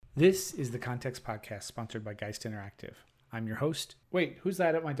This is the Context Podcast sponsored by Geist Interactive. I'm your host. Wait, who's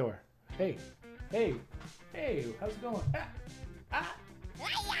that at my door? Hey, hey, hey, how's it going?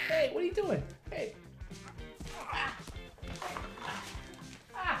 Hey, what are you doing? Hey.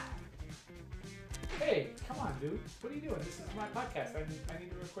 Hey, come on, dude. What are you doing? This is my podcast. I need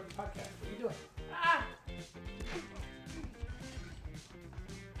to record the podcast. What are you doing?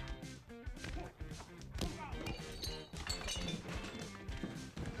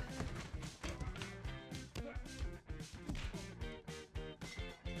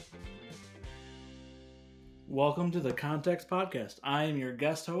 Welcome to the Context Podcast. I am your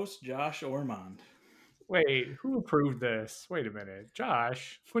guest host, Josh Ormond. Wait, who approved this? Wait a minute.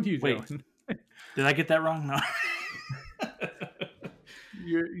 Josh, what are you doing? Did I get that wrong? No.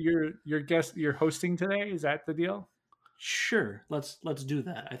 You're hosting today? Is that the deal? Sure, let's do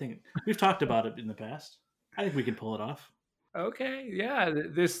that. I think we've talked about it in the past. I think we can pull it off. Okay, yeah,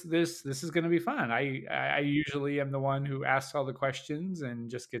 this is going to be fun. I usually am the one who asks all the questions and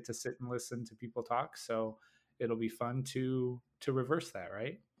just get to sit and listen to people talk. So it'll be fun to reverse that,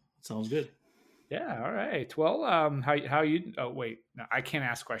 right? Sounds good. Yeah. All right. Well, how you? Oh, wait, no, I can't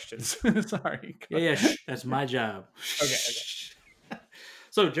ask questions. Sorry. Yeah. That's my job. Okay.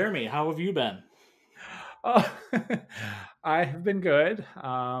 So, Jeremy, how have you been? Oh, I have been good.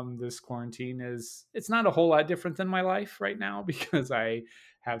 This quarantine it's not a whole lot different than my life right now because I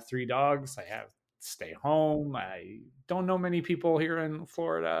have 3 dogs. I have stay home. I don't know many people here in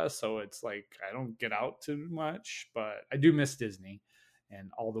Florida, so it's like I don't get out too much, but I do miss Disney,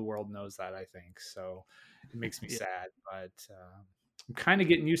 and all the world knows that, I think. So it makes me sad, but I'm kind of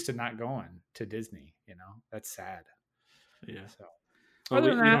getting used to not going to Disney, That's sad. Yeah. So well, we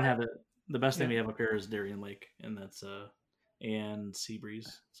don't have it. The best thing we have up here is Darien Lake, and that's and Seabreeze.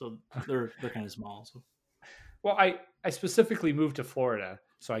 So they're kind of small. So, well, I specifically moved to Florida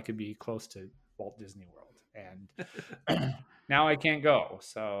so I could be close to Walt Disney World, and now I can't go.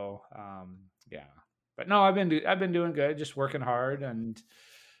 So yeah, but no, I've been doing good, just working hard and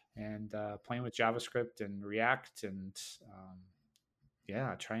playing with JavaScript and React, and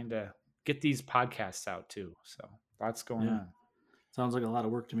trying to get these podcasts out too. So lots going on. Sounds like a lot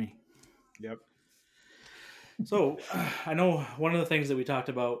of work to me. Yep. So I know one of the things that we talked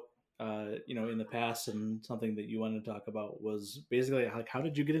about, in the past, and something that you wanted to talk about was basically like, how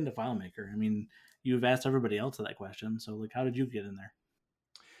did you get into FileMaker? I mean, you've asked everybody else that question. So like, how did you get in there?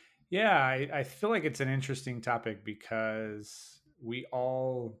 Yeah, I feel like it's an interesting topic because we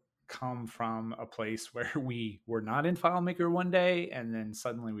all come from a place where we were not in FileMaker one day, and then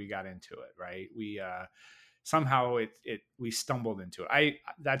suddenly we got into it, right? We somehow we stumbled into it.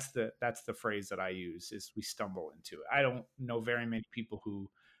 That's the phrase that I use, is we stumble into it. I don't know very many people who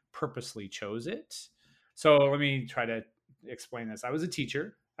purposely chose it. So let me try to explain this. I was a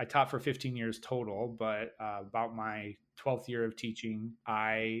teacher. I taught for 15 years total, but about my 12th year of teaching,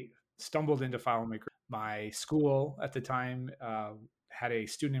 I stumbled into FileMaker. My school at the time had a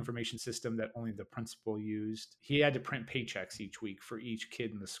student information system that only the principal used. He had to print paychecks each week for each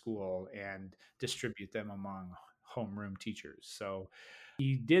kid in the school and distribute them among homeroom teachers. So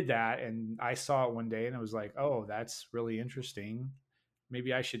he did that, and I saw it one day and it was like, oh, that's really interesting.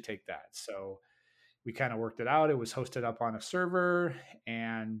 Maybe I should take that. So we kind of worked it out. It was hosted up on a server,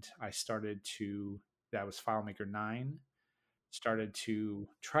 and that was FileMaker 9, started to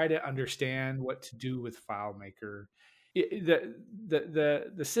try to understand what to do with FileMaker.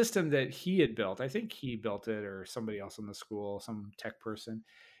 The system that he had built, I think he built it or somebody else in the school, some tech person,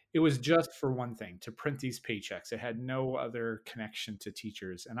 it was just for one thing, to print these paychecks. It had no other connection to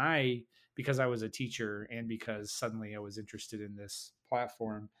teachers. And because I was a teacher and because suddenly I was interested in this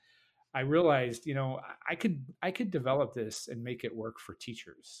platform, I realized, I could develop this and make it work for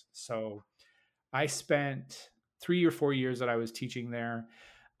teachers. So I spent 3 or 4 years that I was teaching there.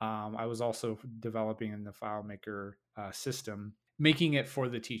 I was also developing in the FileMaker system, making it for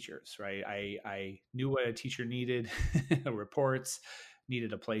the teachers, right? I knew what a teacher needed, reports,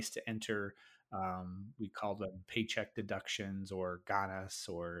 needed a place to enter. We called them paycheck deductions or GANAs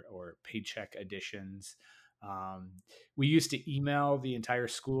or paycheck additions. We used to email the entire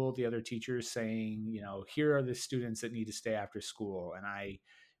school, the other teachers, saying, here are the students that need to stay after school. And I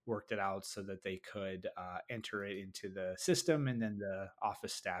worked it out so that they could enter it into the system, and then the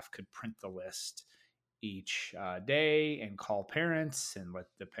office staff could print the list each day and call parents and let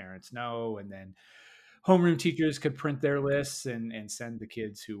the parents know. And then homeroom teachers could print their lists and send the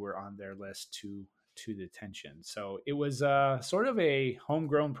kids who were on their list to detention. So it was sort of a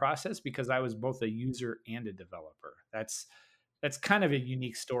homegrown process because I was both a user and a developer. That's kind of a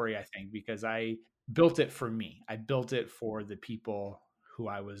unique story, I think, because I built it for me. I built it for the people who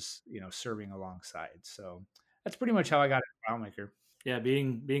I was, serving alongside. So that's pretty much how I got into FileMaker. Yeah,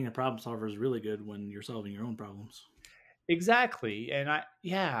 being a problem solver is really good when you're solving your own problems. Exactly. And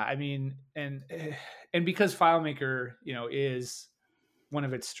I mean, and because FileMaker, is one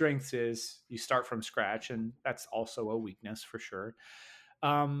of its strengths is you start from scratch, and that's also a weakness for sure.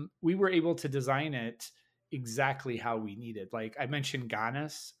 We were able to design it exactly how we needed. Like I mentioned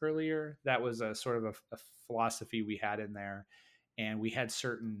Ganas earlier, that was a sort of a philosophy we had in there, and we had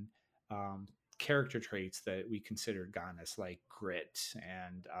certain um, character traits that we considered Ganas, like grit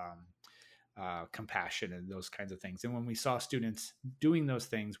and compassion and those kinds of things. And when we saw students doing those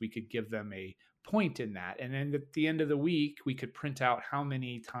things, we could give them a point in that. And then at the end of the week, we could print out how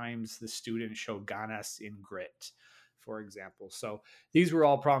many times the student showed ganas in grit, for example. So these were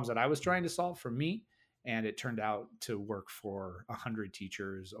all problems that I was trying to solve for me. And it turned out to work for 100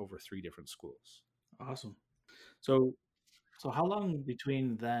 teachers over 3 different schools. Awesome. So so how long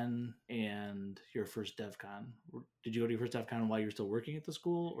between then and your first DevCon? Did you go to your first DevCon while you were still working at the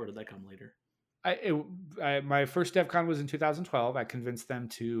school, or did that come later? My first DevCon was in 2012. I convinced them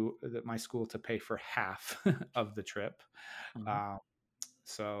my school to pay for half of the trip. Uh-huh. Um,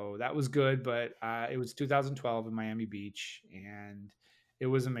 So that was good, but it was 2012 in Miami Beach, and it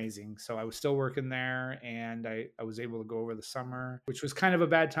was amazing. So I was still working there, and I was able to go over the summer, which was kind of a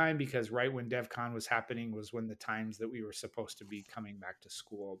bad time because right when DevCon was happening was when the times that we were supposed to be coming back to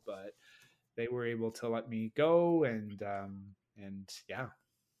school. But they were able to let me go, and yeah.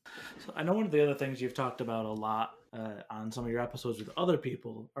 So I know one of the other things you've talked about a lot on some of your episodes with other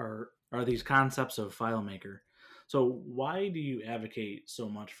people are these concepts of FileMaker. So why do you advocate so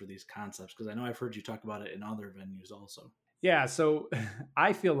much for these concepts? Because I know I've heard you talk about it in other venues also. Yeah, so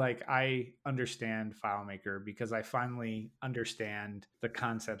I feel like I understand FileMaker because I finally understand the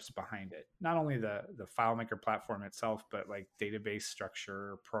concepts behind it. Not only the FileMaker platform itself, but like database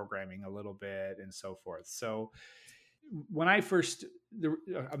structure, programming a little bit, and so forth. So when I first,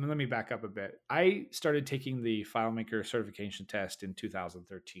 let me back up a bit. I started taking the FileMaker certification test in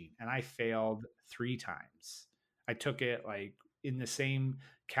 2013, and I failed 3 times. I took it like in the same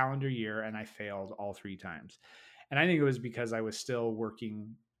calendar year, and I failed all 3 times. And I think it was because I was still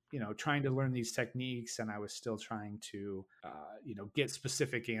working, trying to learn these techniques, and I was still trying to, get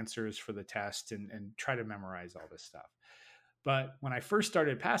specific answers for the test and try to memorize all this stuff. But when I first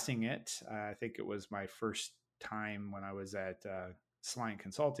started passing it, I think it was my first time when I was at Slant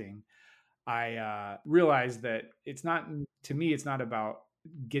Consulting. I realized that it's not, to me, it's not about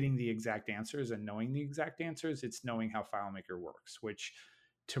getting the exact answers and knowing the exact answers. It's knowing how FileMaker works, which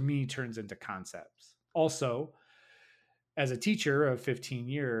to me turns into concepts. Also, as a teacher of 15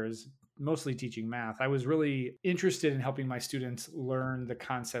 years, mostly teaching math, I was really interested in helping my students learn the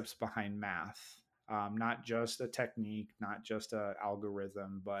concepts behind math. Not just a technique, not just an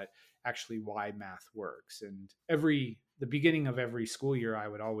algorithm, but actually why math works. And the beginning of every school year, I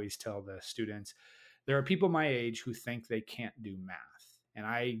would always tell the students, there are people my age who think they can't do math, and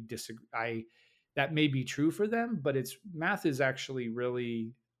I disagree. That may be true for them, but it's math is actually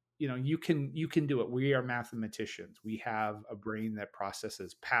really, you can do it. We are mathematicians. We have a brain that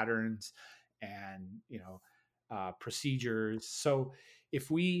processes patterns and procedures. So if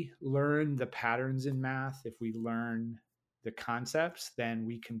we learn the patterns in math, if we learn the concepts, then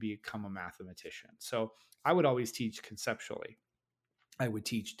we can become a mathematician. So I would always teach conceptually. I would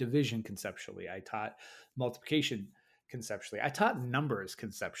teach division conceptually. I taught multiplication conceptually. I taught numbers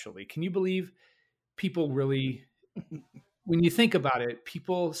conceptually. Can you believe people really, when you think about it,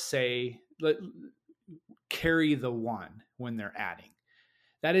 people say, carry the one when they're adding.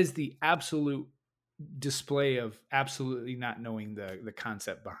 That is the absolute display of absolutely not knowing the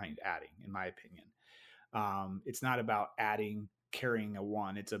concept behind adding, in my opinion. It's not about adding, carrying a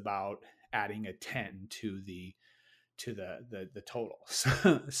one. It's about adding a 10 to the total.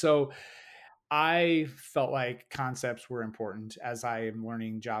 So I felt like concepts were important. As I am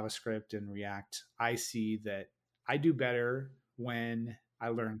learning JavaScript and React, I see that I do better when I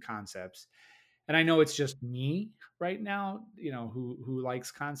learn concepts. And I know it's just me right now, who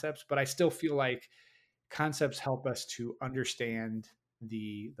likes concepts, but I still feel like concepts help us to understand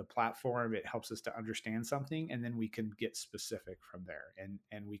the platform. It helps us to understand something, and then we can get specific from there,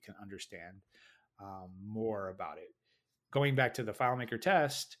 and we can understand more about it. Going back to the FileMaker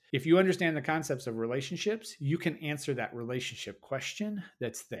test, if you understand the concepts of relationships, you can answer that relationship question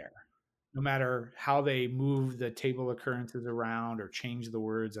that's there. No matter how they move the table occurrences around or change the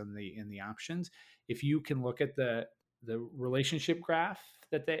words in the options, if you can look at the relationship graph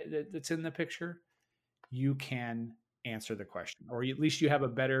that's in the picture, you can answer the question, or at least you have a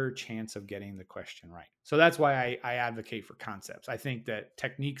better chance of getting the question right. So that's why I advocate for concepts. I think that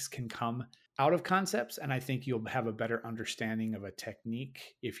techniques can come out of concepts, and I think you'll have a better understanding of a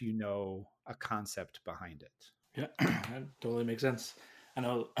technique if you know a concept behind it. Yeah, that totally makes sense. I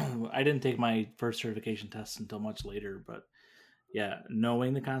know I didn't take my first certification test until much later, but yeah,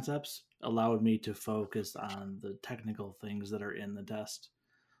 knowing the concepts allowed me to focus on the technical things that are in the test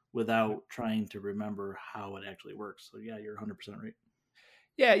without trying to remember how it actually works. So yeah, you're 100% right.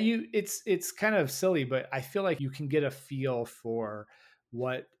 Yeah, it's kind of silly, but I feel like you can get a feel for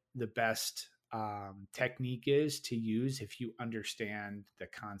what the best technique is to use if you understand the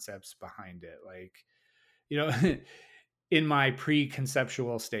concepts behind it. Like, you know, in my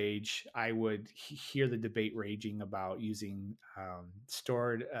pre-conceptual stage, I would hear the debate raging about using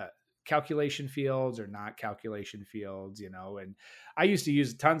stored calculation fields or not calculation fields, and I used to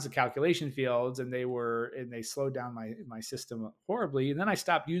use tons of calculation fields, and they slowed down my system horribly. And then I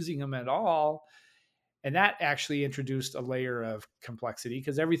stopped using them at all, and that actually introduced a layer of complexity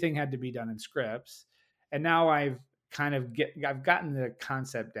because everything had to be done in scripts. And now I've gotten the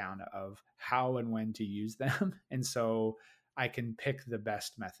concept down of how and when to use them, and so I can pick the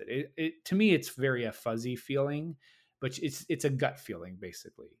best method. To me, it's very a fuzzy feeling, but it's a gut feeling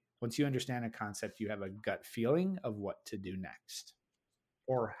basically. Once you understand a concept, you have a gut feeling of what to do next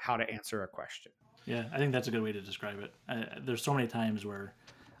or how to answer a question. Yeah, I think that's a good way to describe it. There's so many times where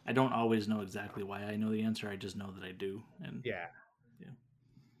I don't always know exactly why I know the answer. I just know that I do. And Yeah. yeah, You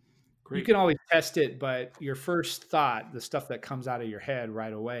great. can always test it, but your first thought, the stuff that comes out of your head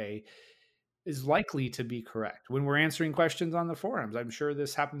right away, is likely to be correct. When we're answering questions on the forums, I'm sure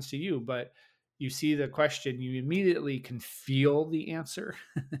this happens to you, but you see the question, you immediately can feel the answer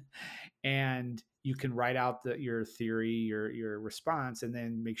and you can write out your theory, your response, and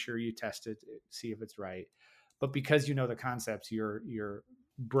then make sure you test it, see if it's right. But because you know the concepts, your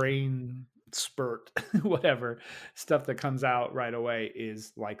brain spurt, whatever stuff that comes out right away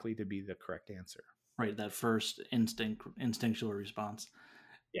is likely to be the correct answer. Right, that first instinctual response.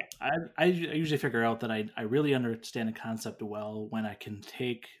 Yeah. I usually figure out that I really understand a concept well when I can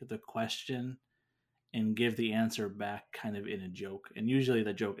take the question and give the answer back kind of in a joke. And usually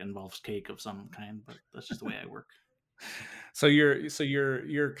the joke involves cake of some kind, but that's just the way I work. So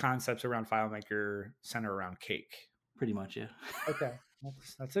your concepts around FileMaker center around cake. Pretty much, yeah. Okay,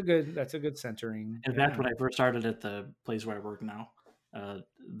 that's a good centering. In fact, Yeah. when I first started at the place where I work now,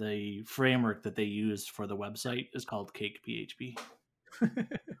 the framework that they used for the website is called Cake PHP.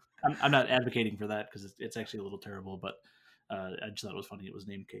 I'm not advocating for that because it's actually a little terrible, but I just thought it was funny. It was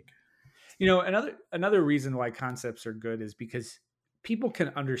named Cake. Another reason why concepts are good is because people can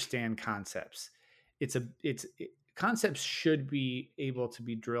understand concepts. Concepts should be able to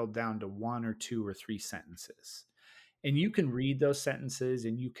be drilled down to one or two or three sentences, and you can read those sentences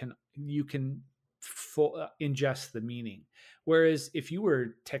and you can ingest the meaning. Whereas if you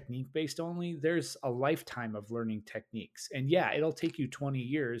were technique based only, there's a lifetime of learning techniques, and yeah, it'll take you 20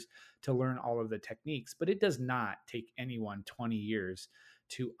 years to learn all of the techniques, but it does not take anyone 20 years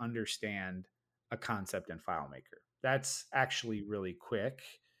to understand a concept in FileMaker. That's actually really quick.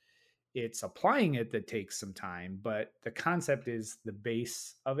 It's applying it that takes some time, but the concept is the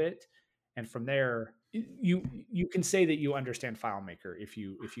base of it, and from there you can say that you understand FileMaker if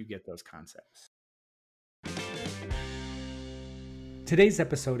you get those concepts. Today's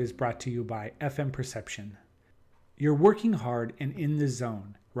episode is brought to you by FM Perception. You're working hard and in the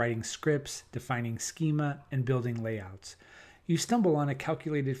zone, writing scripts, defining schema, and building layouts. You stumble on a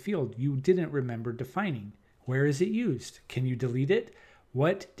calculated field you didn't remember defining. Where is it used? Can you delete it?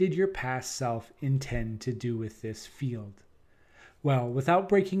 What did your past self intend to do with this field? Well, without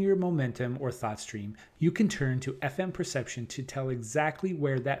breaking your momentum or thought stream, you can turn to FM Perception to tell exactly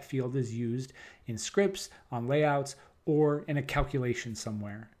where that field is used in scripts, on layouts, or in a calculation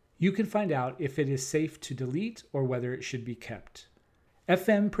somewhere. You can find out if it is safe to delete or whether it should be kept.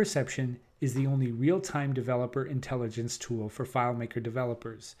 FM Perception is the only real-time developer intelligence tool for FileMaker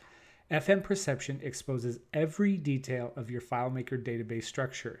developers. FM Perception exposes every detail of your FileMaker database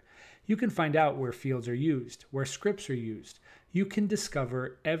structure. You can find out where fields are used, where scripts are used. You can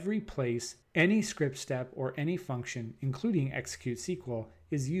discover every place any script step or any function, including execute SQL,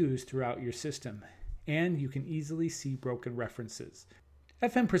 is used throughout your system. And you can easily see broken references.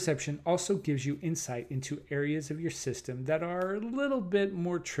 FM Perception also gives you insight into areas of your system that are a little bit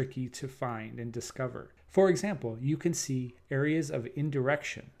more tricky to find and discover. For example, you can see areas of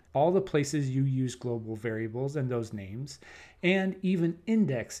indirection, all the places you use global variables and those names, and even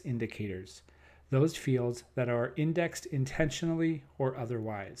index indicators, those fields that are indexed intentionally or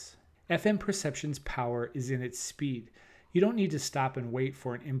otherwise. FM Perception's power is in its speed. You don't need to stop and wait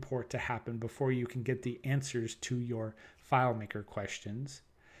for an import to happen before you can get the answers to your FileMaker questions.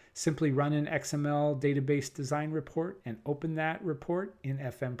 Simply run an XML database design report and open that report in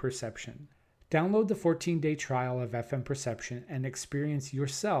FM Perception. Download the 14-day trial of FM Perception and experience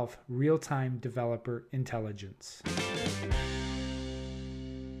yourself real-time developer intelligence.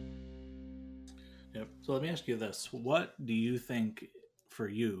 Yep. So let me ask you this. What do you think for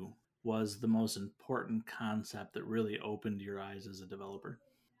you was the most important concept that really opened your eyes as a developer?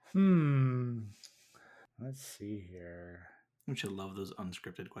 Let's see here. Don't you love those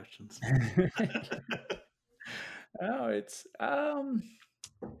unscripted questions? Oh, it's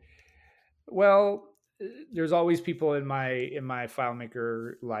well, there's always people in my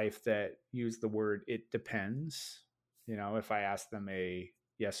FileMaker life that use the word "it depends." You know, if I ask them a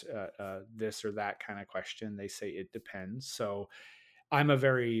yes, this or that kind of question, they say it depends. So I'm a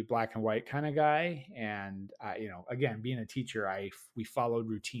very black and white kind of guy, and again, being a teacher, we followed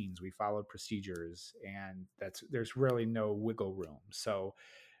routines, we followed procedures, and there's really no wiggle room. So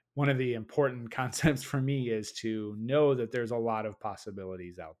one of the important concepts for me is to know that there's a lot of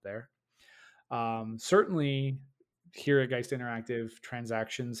possibilities out there. Certainly, here at Geist Interactive,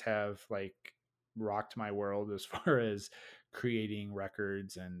 transactions have like rocked my world as far as creating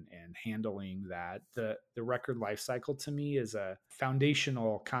records and handling that. The record lifecycle to me is a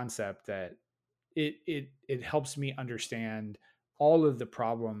foundational concept that it helps me understand all of the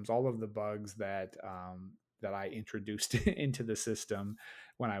problems, all of the bugs that I introduced into the system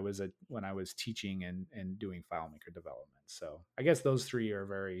when I was teaching and doing FileMaker development. So I guess those three are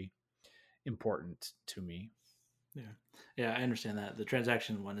very important to me. Yeah. Yeah, I understand that. The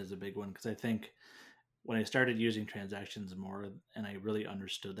transaction one is a big one because I think when I started using transactions more and I really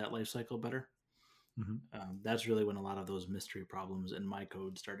understood that life cycle better, that's really when a lot of those mystery problems in my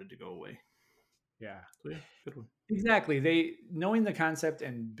code started to go away. Yeah. So yeah, good one. Exactly. They knowing the concept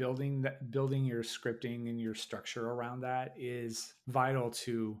and building your scripting and your structure around that is vital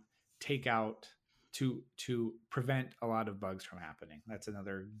to take out to prevent a lot of bugs from happening. That's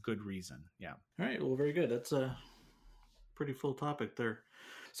another good reason. Yeah. All right. Well, very good. That's a pretty full topic there.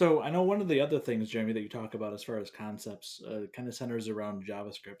 So I know one of the other things, Jeremy, that you talk about as far as concepts kind of centers around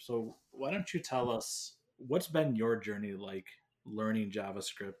JavaScript. So why don't you tell us what's been your journey like learning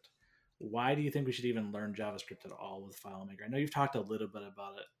JavaScript? Why do you think we should even learn JavaScript at all with FileMaker? I know you've talked a little bit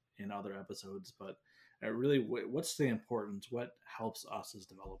about it in other episodes, but really, what's the importance? What helps us as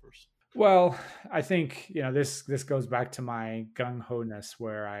developers? Well, I think this goes back to my gung ho ness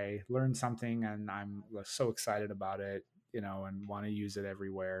where I learn something and I'm so excited about it, and want to use it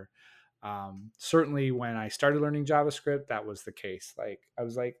everywhere. Certainly, when I started learning JavaScript, that was the case. Like I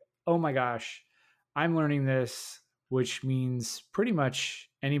was like, oh my gosh, I'm learning this, which means pretty much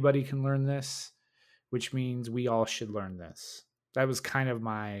anybody can learn this, which means we all should learn this. That was kind of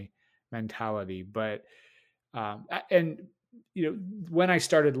my mentality, but and when I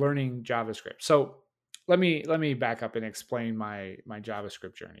started learning JavaScript. So let me back up and explain my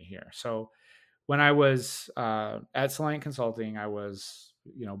JavaScript journey here. So when I was at Soliant Consulting, I was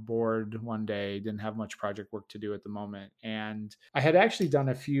bored one day, didn't have much project work to do at the moment, and I had actually done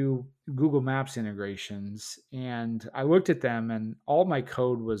a few Google Maps integrations, and I looked at them, and all my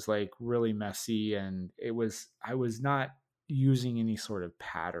code was like really messy, and I was not using any sort of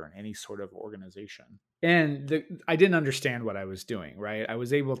pattern, any sort of organization. And I didn't understand what I was doing, right? I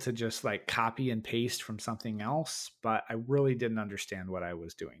was able to just like copy and paste from something else, but I really didn't understand what I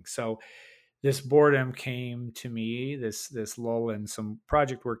was doing. So this boredom came to me, this lull and some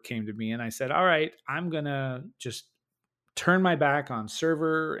project work came to me, and I said, all right, I'm gonna just turn my back on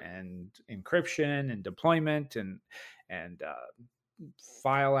server and encryption and deployment and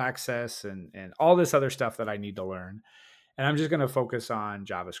file access and all this other stuff that I need to learn, and I'm just going to focus on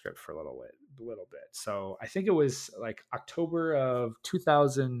JavaScript for a little bit. So I think it was like October of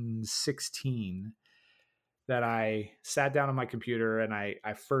 2016 that I sat down on my computer and I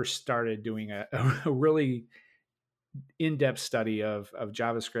first started doing a really in-depth study of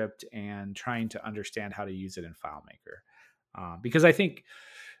JavaScript and trying to understand how to use it in FileMaker. Because I think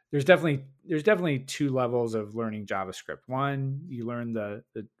there's definitely two levels of learning JavaScript. One, you learn the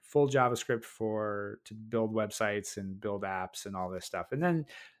full JavaScript to build websites and build apps and all this stuff. And then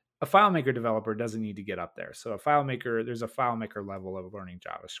a FileMaker developer doesn't need to get up there. So there's a FileMaker level of learning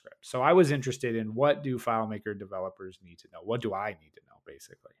JavaScript. So I was interested in what do FileMaker developers need to know? What do I need to know,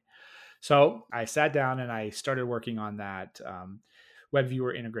 basically? So I sat down and I started working on that web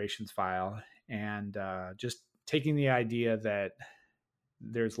viewer integrations file and just taking the idea that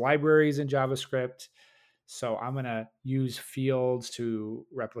there's libraries in JavaScript. So I'm going to use fields to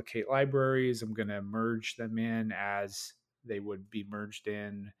replicate libraries. I'm going to merge them in as they would be merged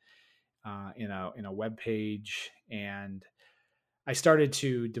in a web page. And I started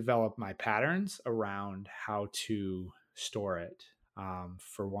to develop my patterns around how to store it,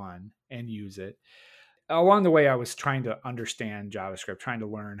 for one, and use it. Along the way, I was trying to understand JavaScript, trying to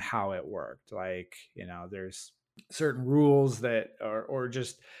learn how it worked. Like, there's certain rules that are, or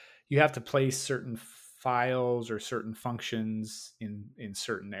just you have to place certain files or certain functions in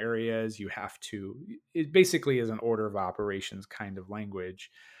certain areas. You have to, it basically is an order of operations kind of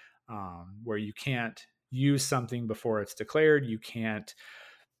language, where you can't use something before it's declared. You can't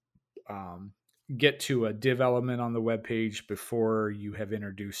um, get to a div element on the web page before you have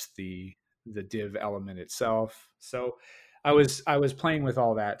introduced the div element itself. So I was playing with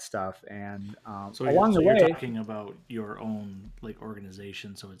all that stuff, and along So the you're way, talking about your own like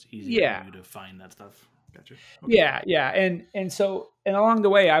organization, so it's easier for yeah, you to find that stuff. Gotcha. Okay. yeah, and along the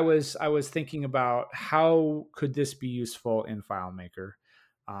way, I was thinking about how could this be useful in FileMaker.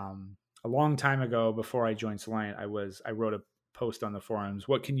 Um, a long time ago, before I joined Soliant, I wrote a post on the forums.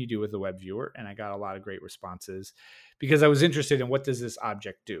 What can you do with the web viewer? And I got a lot of great responses because I was interested in what does this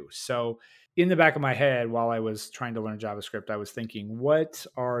object do. So in the back of my head, while I was trying to learn JavaScript, I was thinking, what's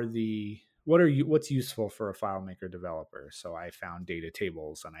useful for a FileMaker developer? So I found data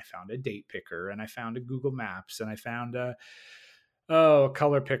tables, and I found a date picker, and I found a Google Maps, and I found a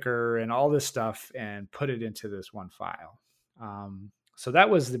color picker, and all this stuff, and put it into this one file. So that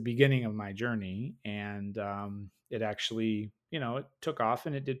was the beginning of my journey, and it actually, it took off,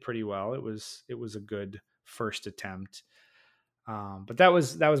 and it did pretty well. It was a good first attempt. But that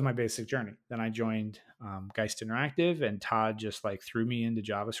was my basic journey. Then I joined Geist Interactive, and Todd just like threw me into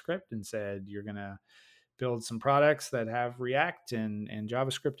JavaScript and said, "You're gonna build some products that have React and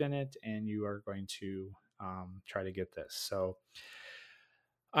JavaScript in it, and you are going to try to get this." So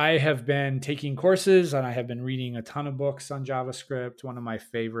I have been taking courses, and I have been reading a ton of books on JavaScript. One of my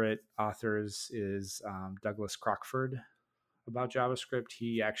favorite authors is Douglas Crockford about JavaScript.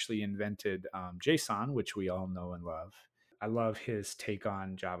 He actually invented JSON, which we all know and love. I love his take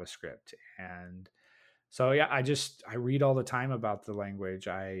on JavaScript. And so yeah, I read all the time about the language.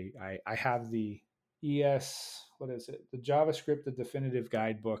 I have the what is it? The JavaScript, the definitive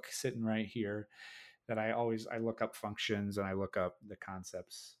guidebook sitting right here, that I look up functions, and I look up the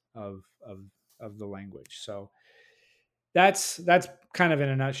concepts of the language. So that's kind of in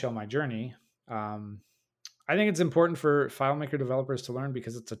a nutshell my journey. Um, I think it's important for FileMaker developers to learn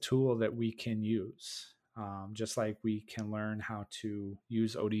because it's a tool that we can use. Just like we can learn how to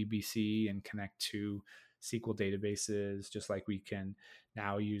use ODBC and connect to SQL databases, just like we can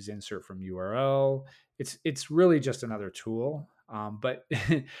now use insert from URL. It's really just another tool. But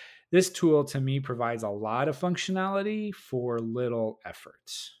this tool to me provides a lot of functionality for little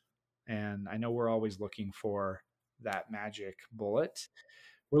effort. And I know we're always looking for that magic bullet.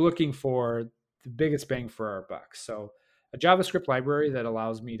 We're looking for the biggest bang for our buck. So a JavaScript library that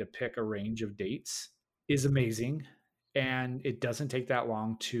allows me to pick a range of dates is amazing. And it doesn't take that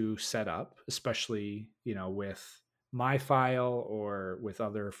long to set up, especially, with my file or with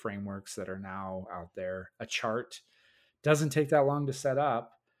other frameworks that are now out there. A chart doesn't take that long to set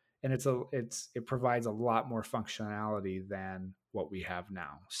up, and it provides a lot more functionality than what we have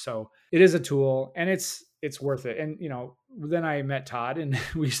now. So it is a tool, and it's worth it. And then I met Todd, and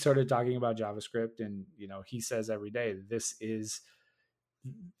we started talking about JavaScript, and he says every day, this is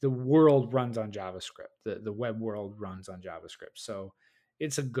the world runs on JavaScript. The web world runs on JavaScript. So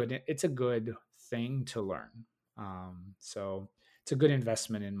it's a good thing to learn. So it's a good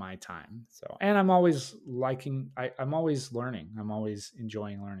investment in my time. So, and I'm always I'm always learning. I'm always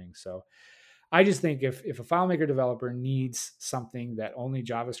enjoying learning. So I just think if a FileMaker developer needs something that only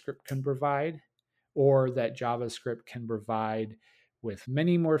JavaScript can provide, or that JavaScript can provide with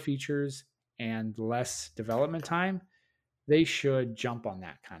many more features and less development time, they should jump on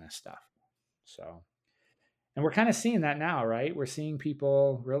that kind of stuff. So, and we're kind of seeing that now, right? We're seeing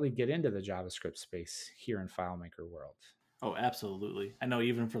people really get into the JavaScript space here in FileMaker world. Oh, absolutely. I know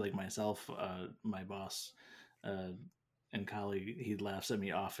even for like myself, my boss uh, and colleague, he laughs at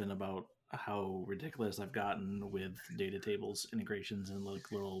me often about how ridiculous I've gotten with data tables integrations and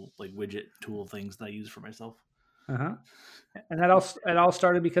like little like widget tool things that I use for myself. Uh-huh. And that all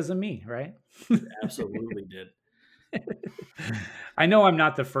started because of me, right? It absolutely did. I know I'm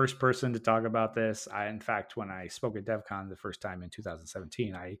not the first person to talk about this. In fact, when I spoke at DevCon the first time in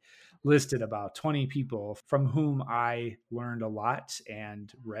 2017, I listed about 20 people from whom I learned a lot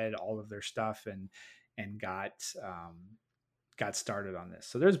and read all of their stuff, and got got started on this.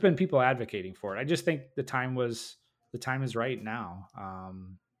 So there's been people advocating for it. I just think the time is right now.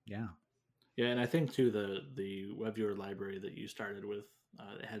 Yeah. Yeah, and I think too the web viewer library that you started with,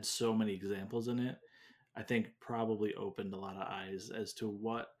 it had so many examples in it. I think probably opened a lot of eyes as to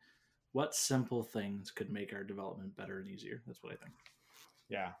what simple things could make our development better and easier. That's what I think.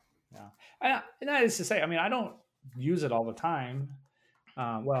 Yeah. Yeah. And that is to say, I mean, I don't use it all the time.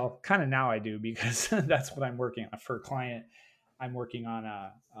 Well, kind of now I do because that's what I'm working on for a client. I'm working on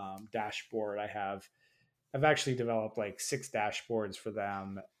a dashboard. I've actually developed like 6 dashboards for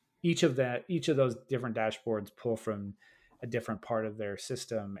them. Each of those different dashboards pull from a different part of their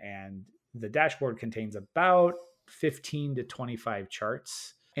system, and the dashboard contains about 15 to 25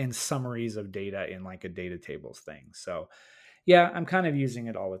 charts and summaries of data in like a data tables thing. So yeah, I'm kind of using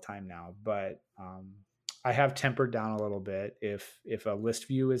it all the time now, but I have tempered down a little bit. If a list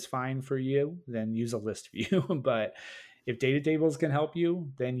view is fine for you, then use a list view. But if data tables can help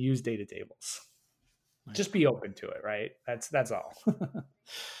you, then use data tables. Just Nice. be open to it, right? That's all.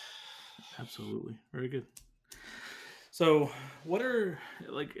 Absolutely. Very good. So, what are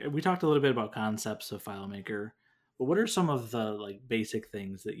like we talked a little bit about concepts of FileMaker, but what are some of the like basic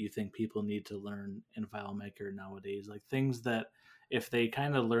things that you think people need to learn in FileMaker nowadays? Like things that if they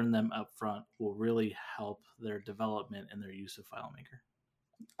kind of learn them up front will really help their development and their use of FileMaker.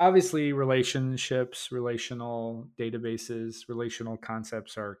 Obviously, relationships, relational databases, relational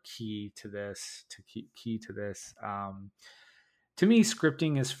concepts are key to this. Key to this. To me,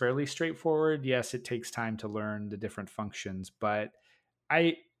 scripting is fairly straightforward. Yes, it takes time to learn the different functions, but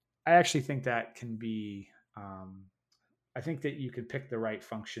I I actually think that can be. I think that you could pick the right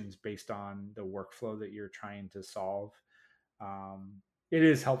functions based on the workflow that you're trying to solve. It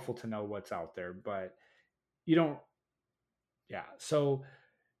is helpful to know what's out there, but you don't. Yeah, so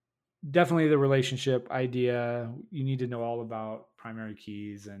definitely the relationship idea. You need to know all about primary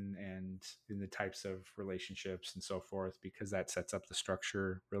keys and the types of relationships and so forth because that sets up the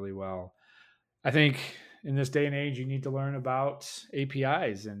structure really well. I think in this day and age, you need to learn about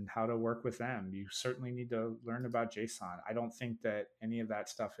APIs and how to work with them. You certainly need to learn about JSON. I don't think that any of that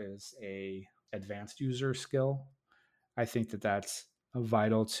stuff is a advanced user skill. I think that that's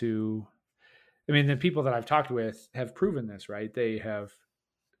vital to. I mean, the people that I've talked with have proven this, right? They have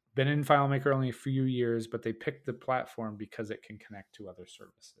been in FileMaker only a few years, but they picked the platform because it can connect to other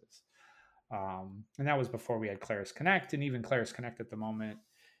services. And that was before we had Claris Connect, and even Claris Connect at the moment,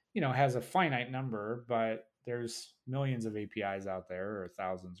 has a finite number, but there's millions of APIs out there, or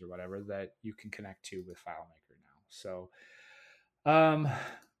thousands, or whatever, that you can connect to with FileMaker now. So um,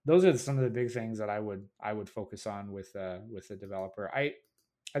 those are some of the big things that I would focus on with the developer. I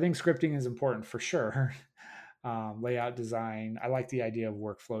think scripting is important for sure. Layout design. I like the idea of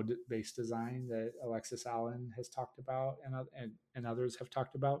workflow based design that Alexis Allen has talked about and others have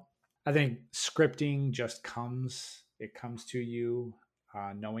talked about. I think scripting just comes to you,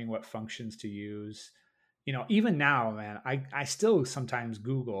 knowing what functions to use. Even now, man, I still sometimes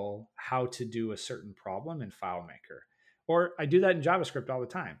Google how to do a certain problem in FileMaker, or I do that in JavaScript all the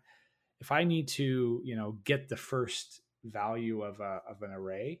time. If I need to, get the first value of an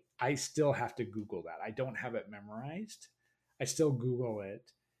array, I still have to Google that. I don't have it memorized. I still Google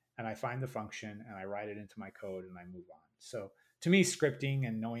it and I find the function and I write it into my code and I move on. So to me, scripting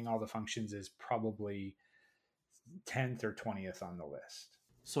and knowing all the functions is probably 10th or 20th on the list.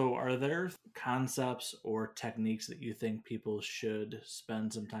 So, are there concepts or techniques that you think people should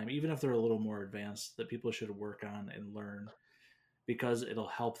spend some time, even if they're a little more advanced, that people should work on and learn because it'll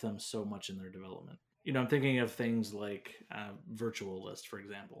help them so much in their development? I'm thinking of things like virtual list, for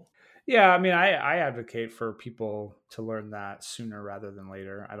example. Yeah, I mean, I advocate for people to learn that sooner rather than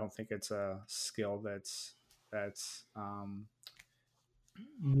later. I don't think it's a skill that's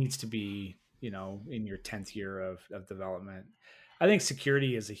needs to be in your 10th year of development. I think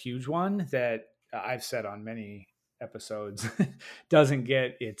security is a huge one that I've said on many episodes doesn't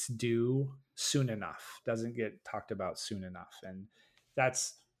get its due soon enough, doesn't get talked about soon enough, and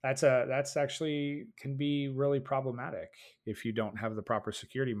that's actually can be really problematic if you don't have the proper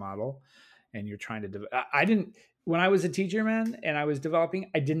security model and you're trying to I didn't when I was a teacher, man, and I was developing,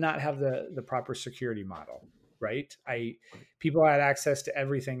 I did not have the proper security model, right? I Right. People had access to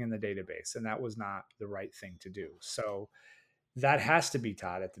everything in the database, and that was not the right thing to do. So that has to be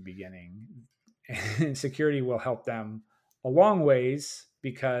taught at the beginning. And security will help them a long ways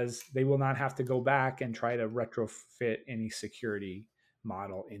because they will not have to go back and try to retrofit any security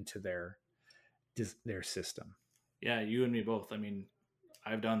model into their system. Yeah, you and me both. I mean,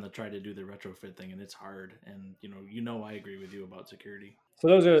 I've done the try to do the retrofit thing, and it's hard. And I agree with you about security. So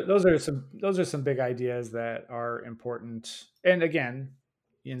those are some big ideas that are important. And again,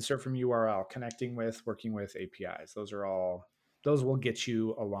 insert from URL, connecting with, working with APIs. Those are all those will get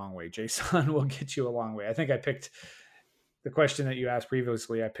you a long way. JSON will get you a long way. I think I picked the question that you asked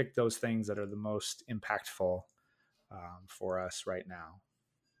previously. I picked those things that are the most impactful for us right now.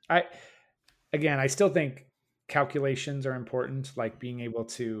 I again, I still think calculations are important, like being able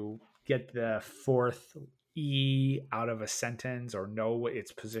to get the fourth E out of a sentence or know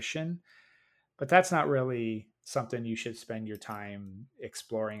its position. But that's not really something you should spend your time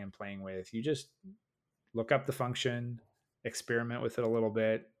exploring and playing with. You just look up the function, experiment with it a little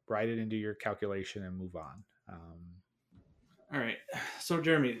bit, write it into your calculation, and move on. All right. So,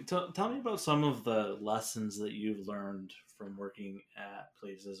 Jeremy, tell me about some of the lessons that you've learned from working at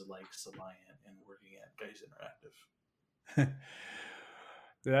places like Reliant and working at Geist Interactive.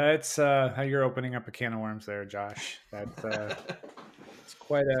 That's how you're opening up a can of worms there, Josh. That's it's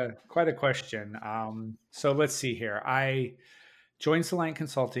quite a question. So let's see here. I joined Soliant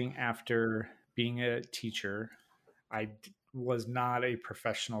Consulting after being a teacher. Was not a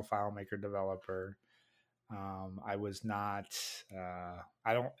professional FileMaker developer. I was not.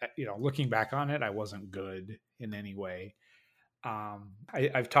 I don't. Looking back on it, I wasn't good in any way.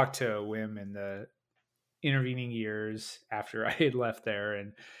 I've talked to Wim in the intervening years after I had left there,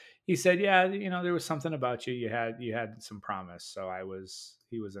 and he said, "Yeah, there was something about you. You had some promise." So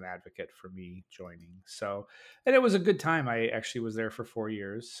he was an advocate for me joining. So, and it was a good time. I actually was there for 4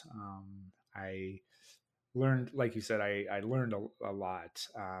 years. I learned, like you said, I learned a lot.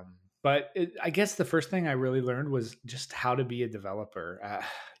 I guess the first thing I really learned was just how to be a developer.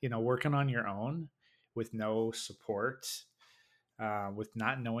 Working on your own with no support, with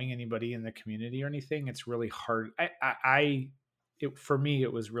not knowing anybody in the community or anything, it's really hard. For me,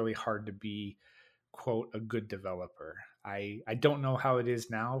 it was really hard to be, quote, a good developer. I don't know how it is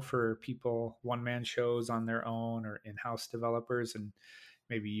now for people, one man shows on their own or in house developers, and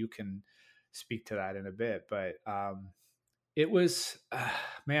maybe you can speak to that in a bit. But it was,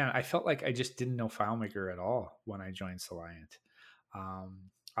 man, I felt like I just didn't know FileMaker at all when I joined Soliant.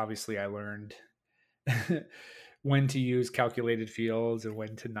 Obviously, I learned when to use calculated fields and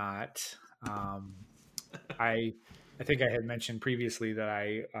when to not. Um, I I think I had mentioned previously that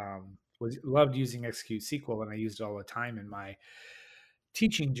I was loved using Execute SQL, and I used it all the time in my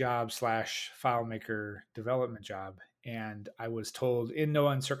teaching job slash FileMaker development job. And I was told in no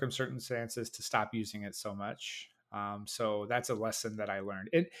uncertain circumstances to stop using it so much. So that's a lesson that I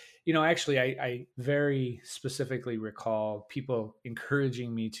learned. Actually, I very specifically recall people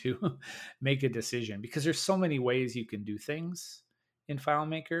encouraging me to make a decision because there's so many ways you can do things in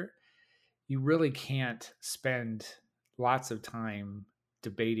FileMaker. You really can't spend lots of time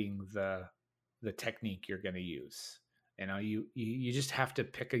debating the technique you're going to use. You just have to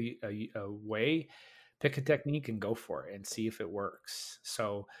pick a way, pick a technique, and go for it and see if it works.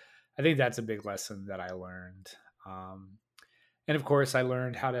 So I think that's a big lesson that I learned. And of course, I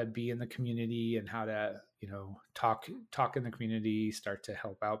learned how to be in the community and how to talk in the community, start to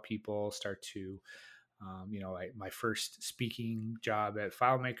help out people, start to my first speaking job at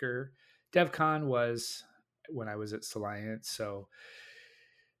FileMaker DevCon was when I was at Soliant. So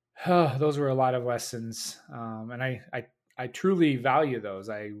those were a lot of lessons, and I truly value those.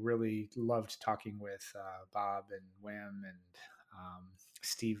 I really loved talking with Bob and Wim and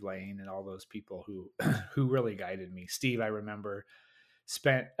Steve Lane and all those people who who really guided me. Steve, I remember,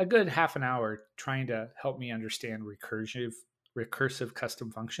 spent a good half an hour trying to help me understand recursive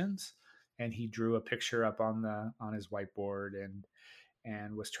custom functions, and he drew a picture up on his whiteboard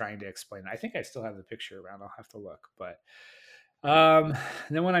and was trying to explain it. I think I still have the picture around. I'll have to look, but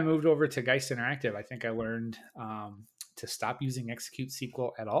then when I moved over to Geist Interactive, I think I learned to stop using Execute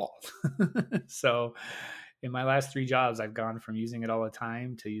SQL at all. So in my last 3 jobs, I've gone from using it all the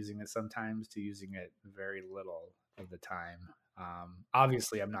time to using it sometimes to using it very little of the time.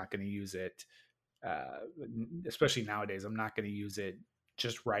 Obviously, I'm not going to use it, especially nowadays. I'm not going to use it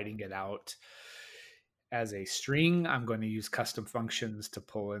just writing it out as a string. I'm going to use custom functions to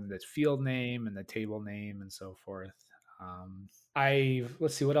pull in the field name and the table name and so forth.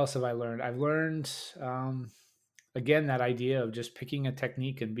 Let's see, what else have I learned? I've learned, again, that idea of just picking a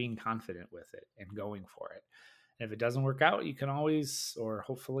technique and being confident with it and going for it. And if it doesn't work out, you can always, or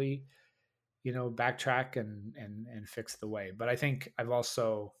hopefully, backtrack and fix the way. But I think I've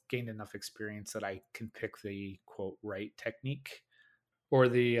also gained enough experience that I can pick the, quote, right technique or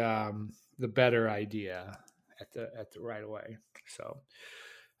the better idea at the right way. So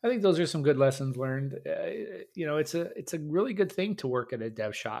I think those are some good lessons learned. It's a really good thing to work at a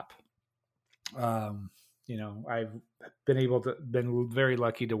dev shop. Um, I've been very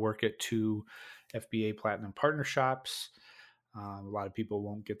lucky to work at 2 FBA Platinum partner shops. A lot of people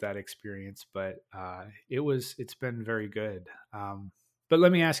won't get that experience, but it's been very good. But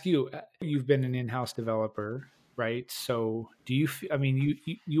let me ask you: you've been an in-house developer, right? So do you? I mean,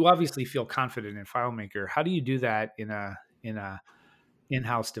 you obviously feel confident in FileMaker. How do you do that in a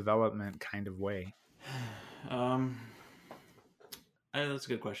in-house development kind of way? Um, that's a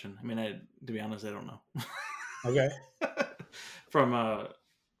good question. I mean, to be honest, I don't know. Okay. from a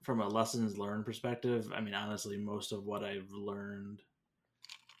from a lessons learned perspective, I mean, honestly, most of what I've learned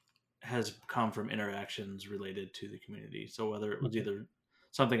has come from interactions related to the community. So whether it was Okay. either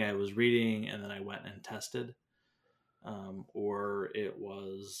something I was reading and then I went and tested, or it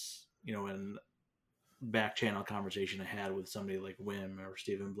was an back channel conversation I had with somebody like Wim or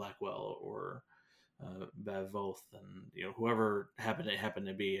Stephen Blackwell or Bev Voth, and whoever happened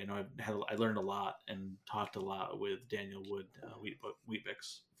to be. I know I learned a lot and talked a lot with Daniel Wood,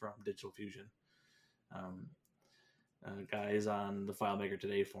 Wheatbix from Digital Fusion. Um, Guys on the FileMaker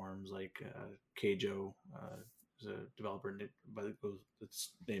Today forums like Kjo is a developer, but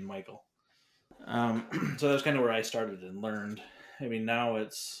it's named Michael. So that's kind of where I started and learned. I mean, now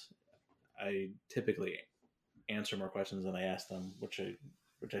I typically answer more questions than I ask them, which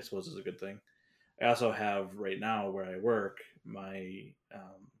I suppose is a good thing. I also have right now where I work, my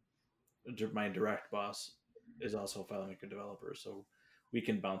direct boss is also a FileMaker developer, so we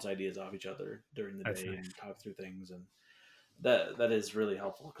can bounce ideas off each other during the That's day nice. and talk through things, and that is really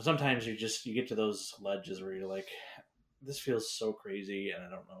helpful because sometimes you get to those ledges where you're like, this feels so crazy, and I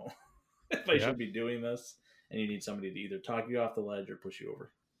don't know if I Yeah. should be doing this, and you need somebody to either talk you off the ledge or push you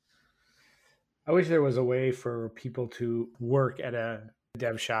over. I wish there was a way for people to work at a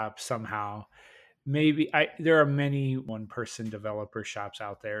dev shop somehow. Maybe there are many one person developer shops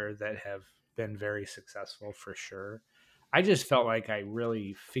out there that have been very successful for sure. I just felt like I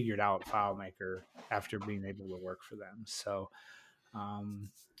really figured out FileMaker after being able to work for them. So, um,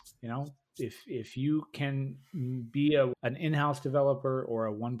 if you can be an in-house developer or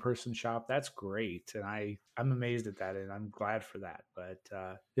a one-person shop, that's great, and I'm amazed at that, and I'm glad for that. But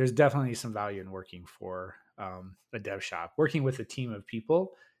there's definitely some value in working for a dev shop, working with a team of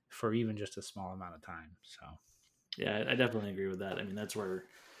people for even just a small amount of time. So Yeah, I definitely agree with that. I mean, that's where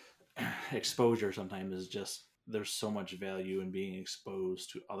exposure sometimes is just there's so much value in being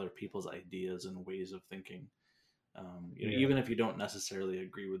exposed to other people's ideas and ways of thinking. yeah. Even if you don't necessarily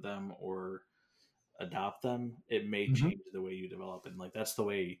agree with them or adopt them, it may Hmm. change the way you develop. And like that's the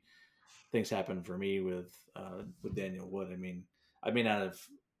way things happen for me with Daniel Wood. I mean, I may not have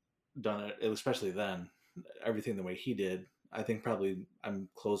done it, especially then, everything the way he did. I think probably I'm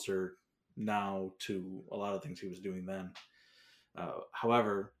closer now to a lot of things he was doing then.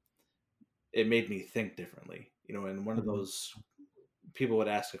 However, it made me think differently. And one of Hmm. those people would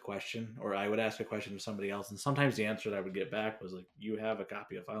ask a question, or I would ask a question to somebody else, and sometimes the answer that I would get back was like, "You have a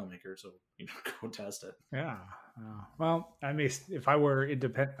copy of FileMaker, so go test it." Yeah. Well, I mean, if I were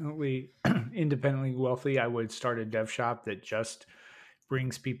independently wealthy, I would start a dev shop that just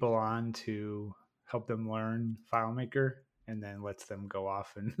brings people on to help them learn FileMaker and then lets them go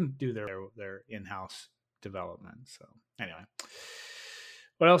off and do their in-house development. So anyway,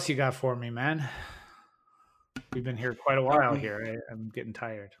 what else you got for me, man? We've been here quite a while Um, here. I'm getting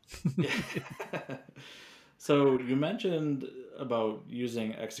tired. yeah. So you mentioned about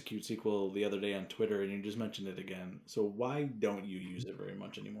using execute SQL the other day on Twitter, and you just mentioned it again. So why don't you use it very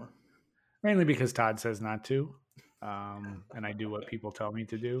much anymore? Mainly because Todd says not to, and I do what people tell me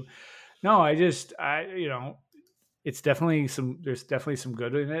to do. No, it's definitely there's definitely some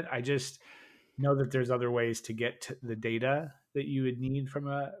good in it. I just know that there's other ways to get to the data that you would need from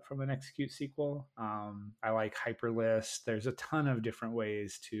an execute SQL. I like hyperlist. There's a ton of different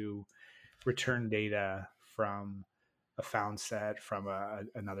ways to return data from a found set from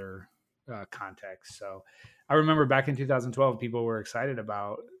another context. So I remember back in 2012, people were excited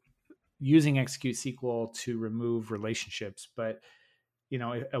about using execute SQL to remove relationships, but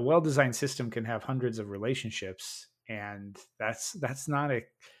a well-designed system can have hundreds of relationships, and that's not a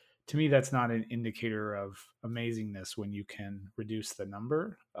to me that's not an indicator of amazingness when you can reduce the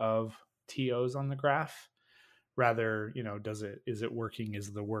number of TOs on the graph. Rather, is it working?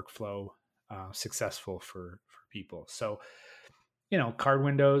 Is the workflow successful for people? So, card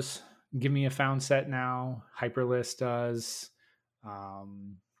windows, give me a found set now. Hyperlist does.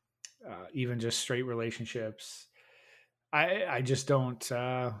 Um, Even just straight relationships. I just don't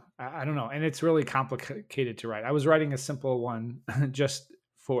I don't know, and it's really complicated to write. I was writing a simple one just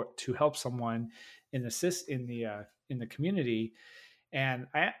for to help someone in the community, And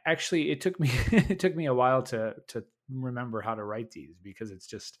I actually, it took me it took me a while to remember how to write these, because it's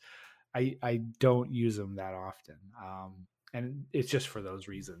just I don't use them that often, and it's just for those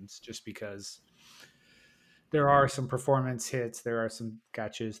reasons. Just because there are some performance hits, there are some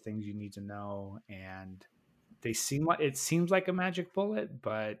gotchas, things you need to know, and they seem like it seems like a magic bullet,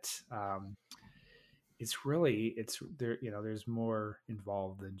 but it's there. You know, there's more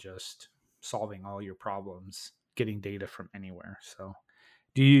involved than just solving all your problems, getting data from anywhere. So,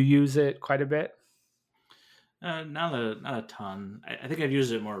 do you use it quite a bit? Not a ton. I think I've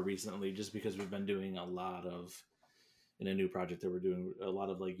used it more recently, just because we've been doing a lot of in a new project that we're doing a lot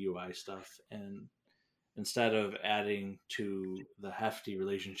of like UI stuff, and instead of adding to the hefty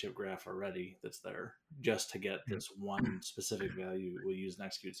relationship graph already that's there just to get Yeah, this one specific value, we'll use an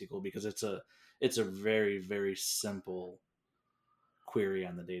execute SQL, because it's a very simple query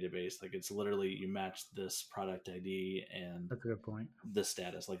on the database. Like, it's literally you match this product ID and that's a good point. the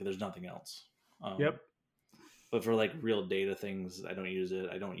status. Like, there's nothing else. Yep. But for like real data things, I don't use it.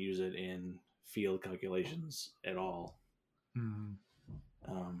 I don't use it in field calculations at all. Mhm.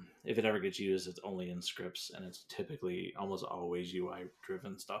 If it ever gets used, it's only in scripts, and it's typically almost always UI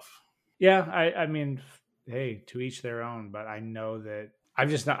driven stuff. Yeah, I mean, hey, to each their own. But I know that I've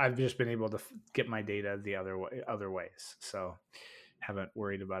just been able to get my data the other ways, so haven't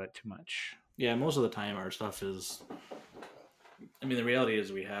worried about it too much. Yeah, most of the time our stuff is. I mean, the reality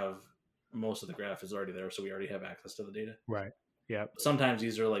is we have most of the graph is already there, so we already have access to the data. Right. Yep. Sometimes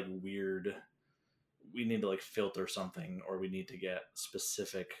these are like weird. We need to like filter something, or we need to get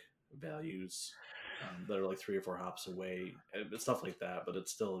specific values that are like 3 or 4 hops away, stuff like that. But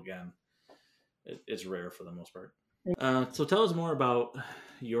it's still, again, it's rare for the most part. So tell us more about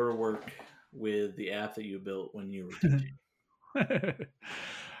your work with the app that you built when you were teaching.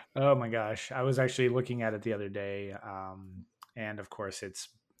 Oh my gosh, I was actually looking at it the other day, and of course, it's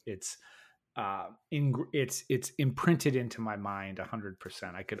it's imprinted into my mind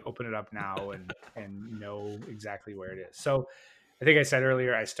 100%. I could open it up now and know exactly where it is. So I think I said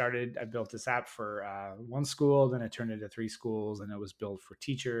earlier, I built this app for one school, then it turned into three schools, and it was built for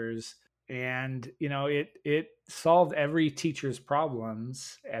teachers. And you know, it solved every teacher's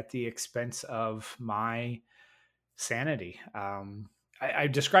problems at the expense of my sanity. I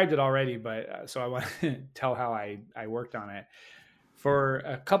described it already, but so I want to tell how I worked on it. For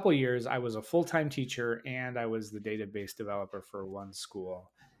a couple years, I was a full time teacher and I was the database developer for one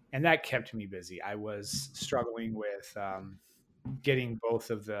school, and that kept me busy. I was struggling with getting both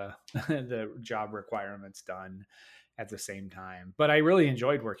of the the job requirements done at the same time. But I really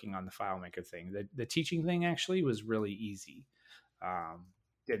enjoyed working on the FileMaker thing. The teaching thing actually was really easy. Um,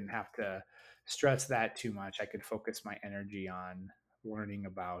 didn't have to stress that too much. I could focus my energy on learning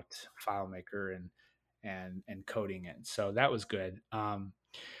about FileMaker and coding it. So that was good.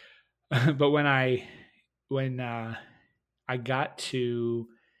 But when I got to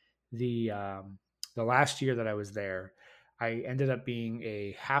the um, the last year that I was there, I ended up being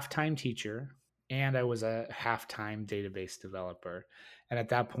a half-time teacher and I was a half-time database developer. And at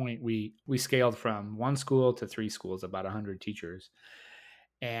that point, we scaled from one school to three schools, about 100 teachers,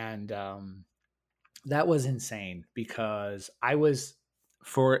 and that was insane because I was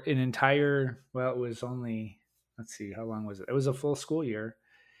for an entire well, it was only let's see, how long was it? It was a full school year.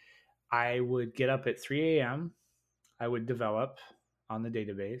 I would get up at 3 a.m. I would develop on the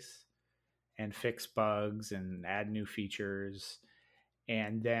database and fix bugs and add new features.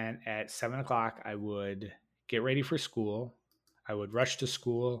 And then at 7 o'clock, I would get ready for school. I would rush to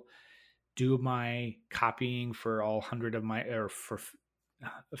school, do my copying for all 100 of my, or for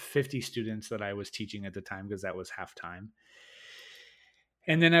 50 students that I was teaching at the time, because that was half time.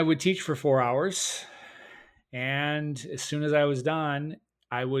 And then I would teach for 4 hours. And as soon as I was done,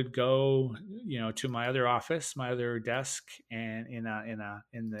 I would go, to my other office, my other desk, and in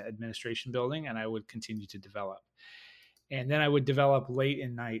the administration building, and I would continue to develop. And then I would develop late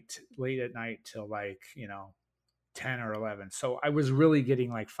at night till like 10 or 11. So I was really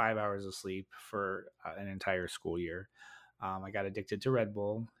getting like 5 hours of sleep for an entire school year. I got addicted to Red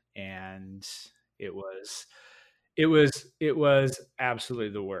Bull, and it was it was absolutely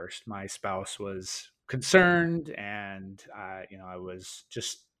the worst. My spouse was concerned, and I was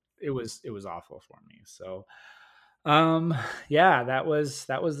just it was awful for me. So yeah, that was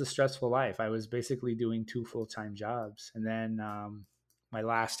the stressful life. I was basically doing two full-time jobs, and then my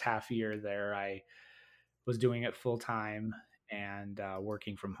last half year there, I was doing it full time and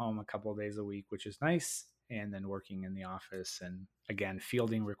working from home a couple of days a week, which is nice, and then working in the office and again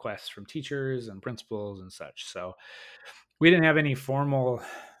fielding requests from teachers and principals and such. So we didn't have any formal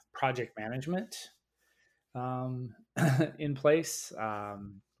project management, in place.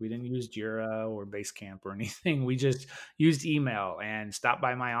 We didn't use Jira or Basecamp or anything. We just used email and stopped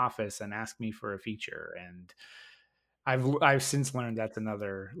by my office and asked me for a feature. And I've since learned that's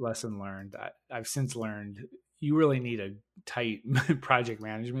another lesson learned. I've since learned you really need a tight project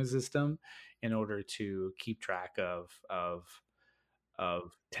management system in order to keep track of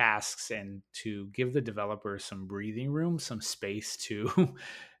tasks and to give the developer some breathing room, some space to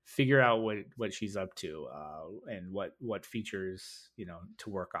figure out what she's up to, and what features to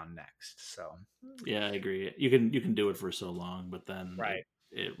work on next. So Yeah, I agree. You can do it for so long, but then right,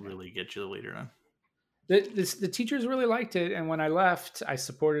 it yeah. really gets you later on. The teachers really liked it, and when I left, I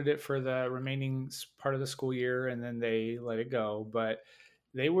supported it for the remaining part of the school year, and then they let it go. But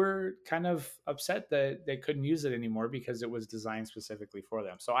they were kind of upset that they couldn't use it anymore because it was designed specifically for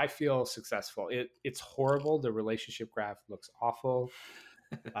them. So I feel successful. It's horrible. The relationship graph looks awful.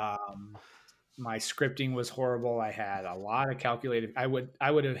 Um, my scripting was horrible. I had a lot of calculated. I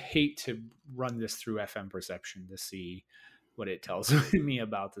would have hate to run this through FM perception to see what it tells me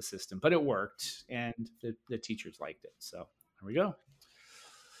about the system, but it worked, and the teachers liked it. So there we go.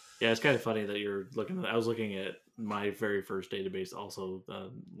 Yeah, it's kind of funny that you're looking at. I was looking at my very first database also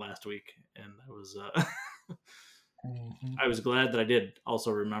last week, and Mhm. I was glad that I did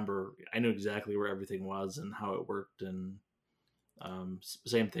also remember. I knew exactly where everything was and how it worked, and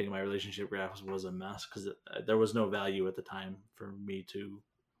same thing. My relationship graph was a mess because there was no value at the time for me to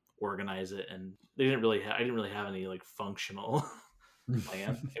organize it, and they didn't really. I didn't really have any like functional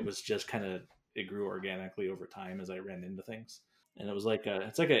plan. It was just kind of it grew organically over time as I ran into things. And it was like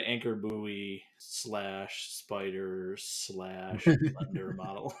it's like an anchor buoy slash spider slash blender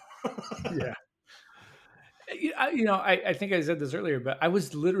model. Yeah. I think I said this earlier, but I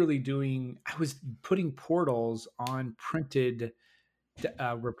was literally I was putting portals on printed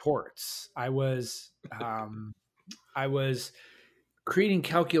reports. I was creating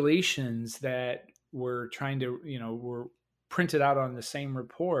calculations that were trying to, were printed out on the same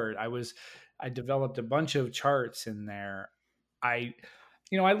report. I developed a bunch of charts in there. I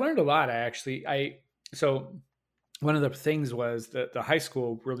learned a lot. So one of the things was that the high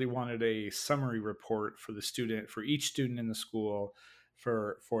school really wanted a summary report for each student in the school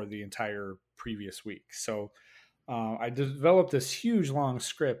for the entire previous week. So I developed this huge long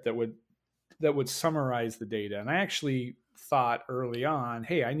script that would summarize the data. And I actually thought early on,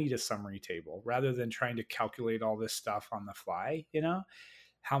 hey, I need a summary table rather than trying to calculate all this stuff on the fly,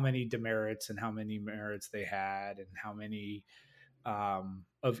 how many demerits and how many merits they had and how many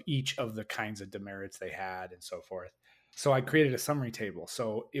of each of the kinds of demerits they had and so forth. So I created a summary table.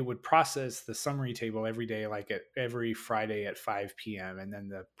 So it would process the summary table every day, like at every Friday at 5 p.m. And then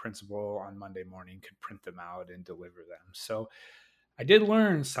the principal on Monday morning could print them out and deliver them. So I did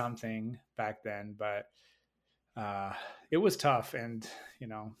learn something back then, but uh, it was tough. And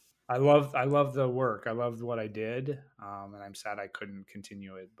I loved the work. I loved what I did, and I'm sad I couldn't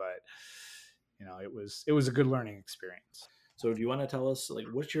continue it. But it was a good learning experience. So, do you want to tell us like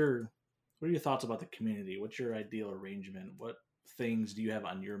what are your thoughts about the community? What's your ideal arrangement? What things do you have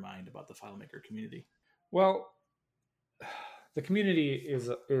on your mind about the FileMaker community? Well, the community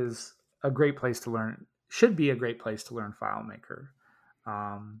is a great place to learn. Should be a great place to learn FileMaker.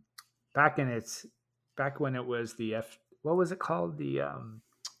 Um, back in its back when it was the what was it called, the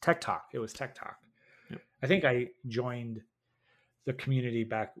Tech Talk. It was Tech Talk. Yep. I think I joined the community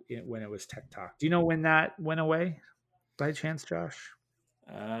when it was Tech Talk. Do you know when that went away by chance, Josh?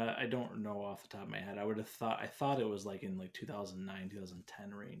 I don't know off the top of my head. I thought it was like in like 2009,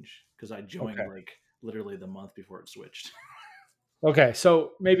 2010 range because I joined Okay. like literally the month before it switched. Okay,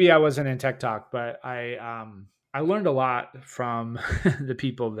 so maybe I wasn't in Tech Talk, but I learned a lot from the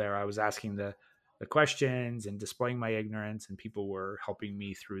people there. I was asking the questions and displaying my ignorance, and people were helping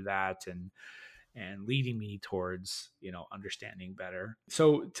me through that and leading me towards understanding better.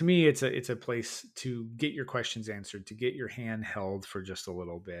 So to me, it's a place to get your questions answered, to get your hand held for just a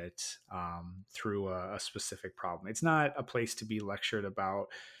little bit through a specific problem. It's not a place to be lectured about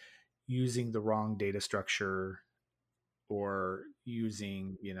using the wrong data structure or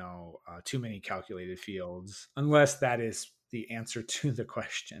using too many calculated fields, unless that is the answer to the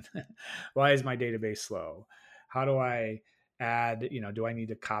question. Why is my database slow? How do I add, do I need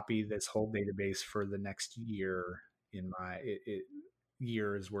to copy this whole database for the next year in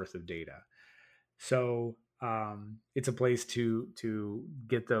years worth of data? So it's a place to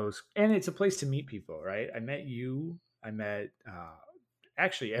get those, and it's a place to meet people, right? I met you. I met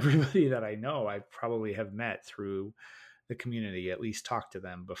actually everybody that I know. I probably have met through the community, at least talked to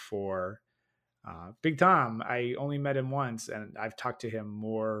them before. Big Tom, I only met him once, and I've talked to him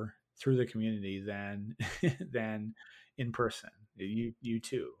more through the community than than in person. You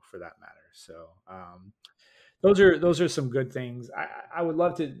too, for that matter. So those are some good things. I would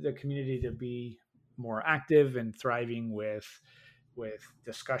love the community to be more active and thriving with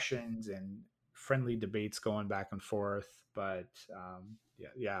discussions and friendly debates going back and forth. But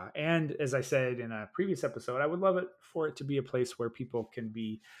yeah. And as I said in a previous episode, I would love it for it to be a place where people can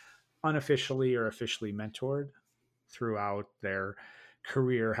be unofficially or officially mentored throughout their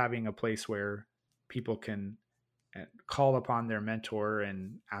career, having a place where people can call upon their mentor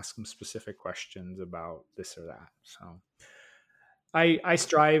and ask them specific questions about this or that. So I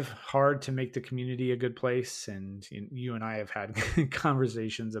strive hard to make the community a good place, and you and I have had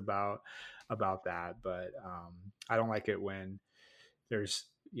conversations about that. But I don't like it when there's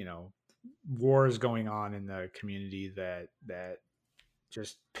wars going on in the community that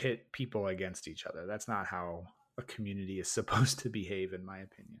just pit people against each other. That's not how a community is supposed to behave, in my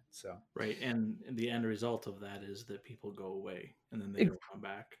opinion. So Right, and the end result of that is that people go away and then they don't come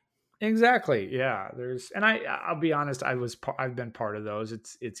back. exactly. Yeah. And I'll be honest. I've been part of those.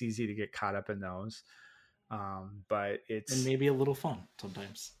 It's easy to get caught up in those. But And it's, maybe a little fun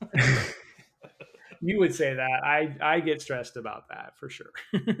sometimes. you would say that I get stressed about that for sure.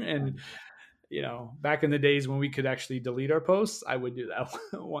 And, back in the days when we could actually delete our posts, I would do that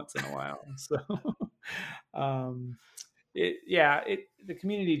once in a while. So, um, the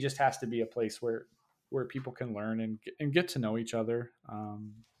community just has to be a place where people can learn and get to know each other.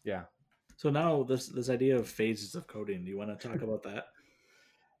 Yeah. So now this idea of phases of coding, do you want to talk about that?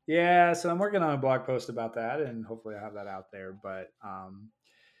 Yeah, so I'm working on a blog post about that, and hopefully I'll have that out there. But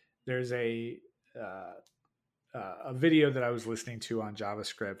there's uh, a video that I was listening to on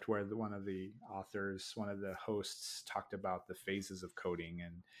JavaScript where one of the hosts, talked about the phases of coding,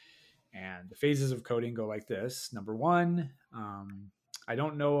 and the phases of coding go like this. Number one, I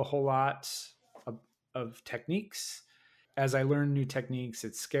don't know a whole lot of, of techniques. As I learn new techniques,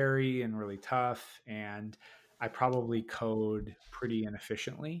 it's scary and really tough, and I probably code pretty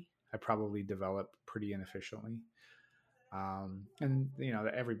inefficiently. I probably develop pretty inefficiently. And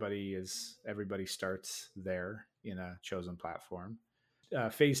everybody starts there in a chosen platform.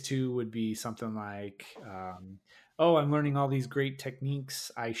 Phase two would be something like, oh, I'm learning all these great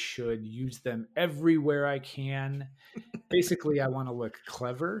techniques. I should use them everywhere I can. Basically, I want to look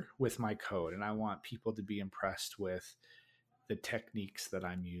clever with my code, and I want people to be impressed with the techniques that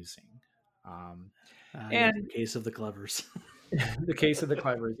I'm using. Um, Yes, and the case of the clevers. the case of the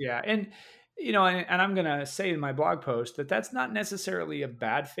clevers, yeah. And I'm going to say in my blog post that that's not necessarily a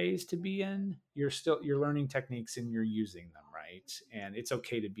bad phase to be in. You're learning techniques and you're using them, right? And it's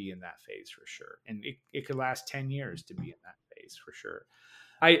okay to be in that phase for sure. And it could last 10 years to be in that phase for sure.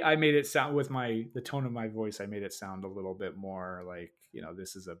 I made it sound, with the tone of my voice, I made it sound a little bit more like,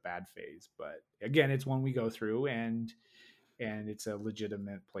 this is a bad phase, but again, it's one we go through, and it's a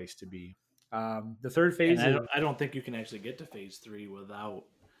legitimate place to be. The third And phase is, I don't think you can actually get to phase 3 without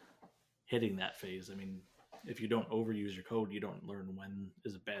hitting that phase. I mean, if you don't overuse your code, you don't learn when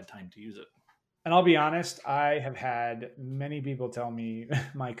is a bad time to use it. and I'll be honest, I have had many people tell me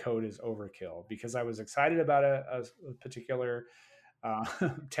my code is overkill because I was excited about a particular uh,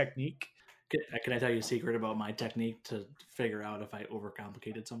 technique. Can I tell you a secret about my technique to figure out if I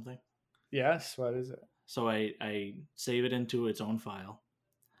overcomplicated something? Yes, what is it? So I save it into its own file.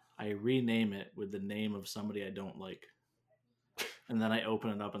 I rename it with the name of somebody I don't like. And then I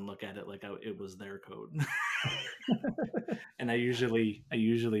open it up and look at it like it was their code. And I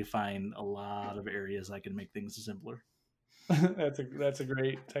usually find a lot of areas I can make things simpler. That's a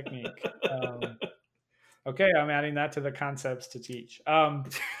great technique. Okay, I'm adding that to the concepts to teach.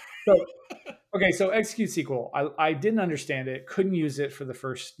 So okay, so execute SQL. I didn't understand it, couldn't use it for the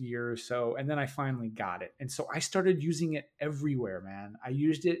first year or so, and then I finally got it. And so I started using it everywhere, man. I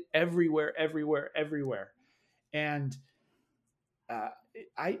used it everywhere, everywhere, everywhere. And uh,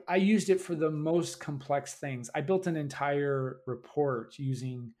 I used it for the most complex things. I built an entire report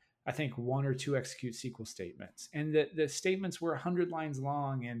using, I think, one or two execute SQL statements. And the statements were 100 lines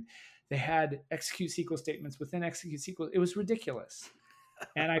long, and they had execute SQL statements within execute SQL. It was ridiculous.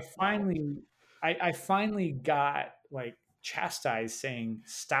 And I finally got like chastised saying,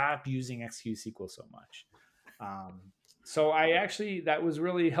 stop using execute SQL so much. Um, so that was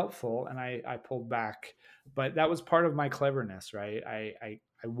really helpful, and I pulled back, but that was part of my cleverness, right? I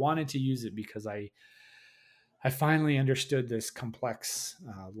wanted to use it because I finally understood this complex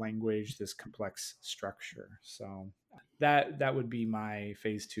language, this complex structure. So that would be my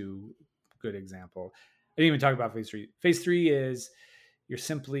phase two good example. I didn't even talk about phase three. Phase three is you're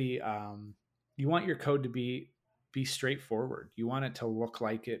simply you want your code to be be straightforward. You want it to look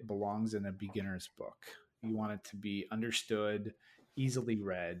like it belongs in a beginner's book. You want it to be understood, easily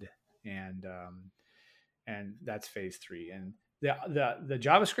read, and that's phase three. And the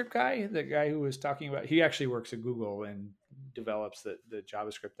JavaScript guy, the guy who was talking about, he actually works at Google and develops the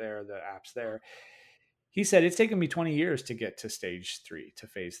JavaScript there, the apps there. He said it's taken me 20 years to get to stage three, to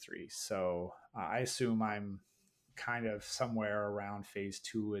phase three. So I assume I'm kind of somewhere around phase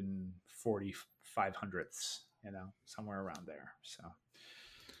two and 45 hundredths, somewhere around there. So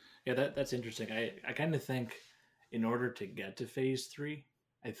Yeah, that's interesting. I kind of think in order to get to phase three,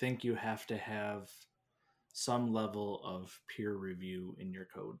 I think you have to have some level of peer review in your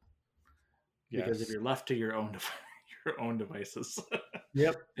code, because if yes. you're left to your own your own devices,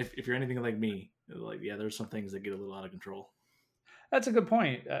 Yep. if you're anything like me, like yeah, there's some things that get a little out of control. That's a good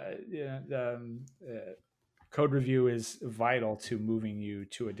point. Code review is vital to moving you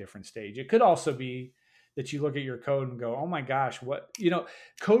to a different stage. It could also be that you look at your code and go, "Oh my gosh,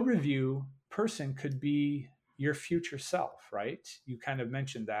 code review person could be your future self," right? You kind of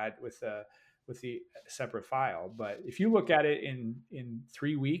mentioned that with the separate file, but if you look at it in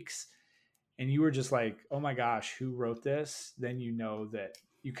 3 weeks and you were just like, "Oh my gosh, who wrote this?" then you know that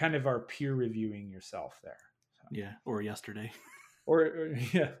you kind of are peer reviewing yourself there. So, Yeah, or yesterday. or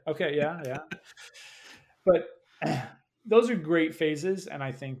yeah, okay, yeah, yeah. But those are great phases, and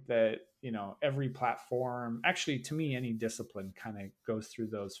I think that every platform, actually, to me, any discipline kind of goes through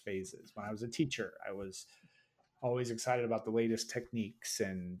those phases. When I was a teacher, I was always excited about the latest techniques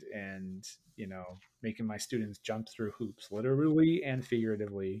and making my students jump through hoops, literally and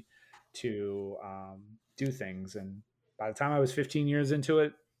figuratively, to do things. And by the time I was 15 years into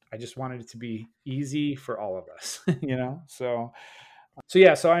it, I just wanted it to be easy for all of us. So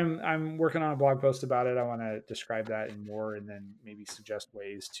yeah, so I'm working on a blog post about it. I want to describe that in more, and then maybe suggest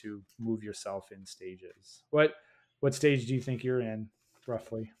ways to move yourself in stages. What stage do you think you're in,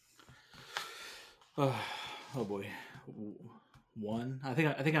 roughly? Oh boy, one. I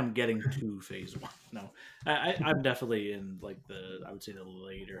think I'm getting to phase one. No, I'm definitely in like I would say the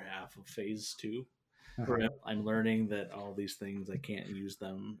later half of phase two, where Uh-huh. I'm learning that all these things I can't use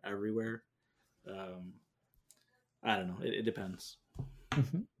them everywhere. Um, I don't know. It depends.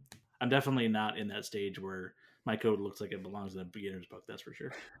 Mhm. I'm definitely not in that stage where my code looks like it belongs in a beginner's book. That's for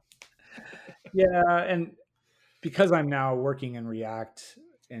sure. Yeah, and because I'm now working in React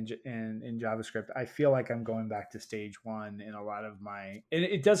and in JavaScript, I feel like I'm going back to stage one in a lot of my, and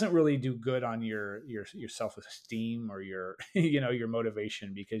it doesn't really do good on your self esteem or your your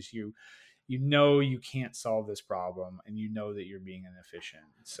motivation, because you can't solve this problem, and you know that you're being inefficient.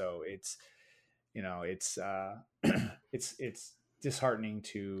 So it's it's disheartening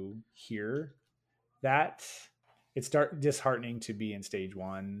to hear that. It's disheartening to be in stage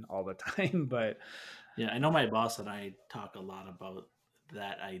one all the time, but Yeah, I know my boss and I talk a lot about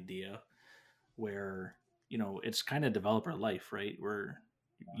that idea where, it's kind of developer life, right? Where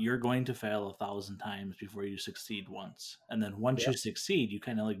you're going to fail 1,000 times before you succeed once. And then once yeah. you succeed, you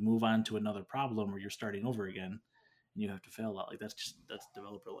kind of like move on to another problem where you're starting over again and you have to fail a lot. Like that's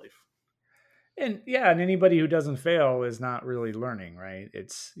developer life. And yeah, and anybody who doesn't fail is not really learning, right?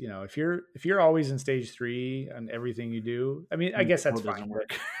 It's if you're always in stage three on everything you do, I mean, I Means guess the that's code fine. doesn't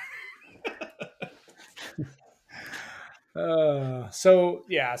work. So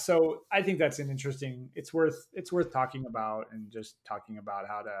yeah, so I think that's an interesting. It's worth talking about, and just talking about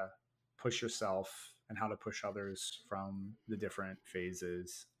how to push yourself and how to push others from the different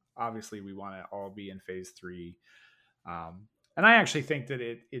phases. Obviously, we want to all be in phase three, and I actually think that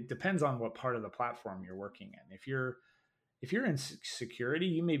it depends on what part of the platform you're working in. If you're in security,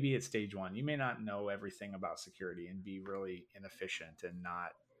 you may be at stage one. You may not know everything about security and be really inefficient and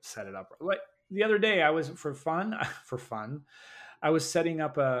not set it up. Like the other day, I was for fun, for fun, I was setting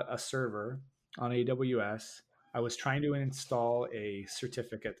up a server on AWS. I was trying to install a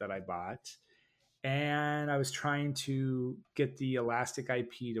certificate that I bought, and I was trying to get the Elastic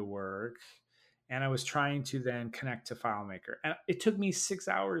IP to work, and I was trying to then connect to FileMaker. And it took me 6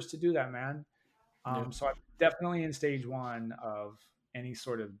 hours to do that, man. Yeah. So I'm definitely in stage one of any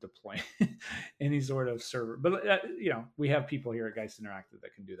sort of deployment, any sort of server. But we have people here at Geist Interactive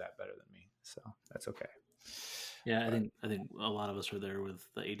that can do that better than me, so that's okay. Yeah, I But think I think a lot of us are there with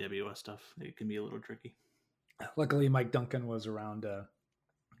the AWS stuff. It can be a little tricky. luckily, Mike Duncan was around to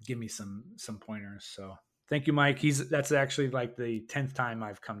give me some pointers. So thank you, Mike. That's actually like the 10th time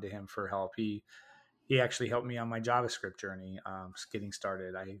I've come to him for help. He actually helped me on my JavaScript journey, getting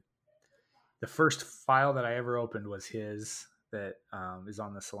started. The first file that I ever opened was his, that is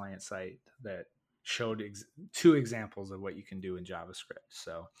on the Salient site, that showed two examples of what you can do in JavaScript.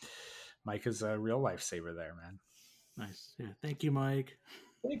 So Mike is a real lifesaver there, man. Nice. Yeah. Thank you, Mike.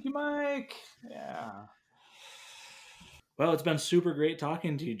 Thank you, Mike. Yeah. Well, it's been super great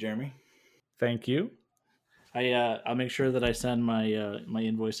talking to you, Jeremy. Thank you. I'll make sure that I send my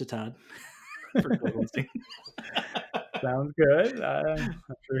invoice to Todd for co-hosting. Sounds good. I'm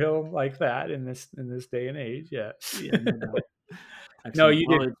sure he'll like that in this day and age. Yeah. Yeah, no doubt. No, Excellent.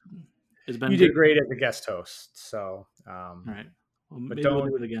 Well, it's been you did great. great as a guest host. So, All right. Well, but maybe we'll don't.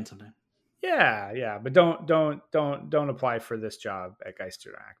 do it again sometime. Yeah, but don't apply for this job at Geist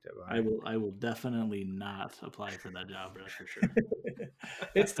Interactive. All right. I will definitely not apply for that job. That's for sure.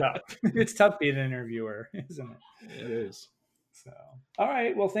 It's tough. It's tough being an interviewer, isn't it? It is. So, all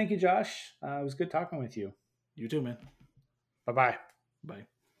right. Well, thank you, Josh. It was good talking with you. You too, man. Bye-bye. Bye.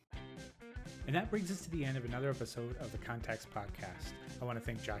 And that brings us to the end of another episode of the Context Podcast. I want to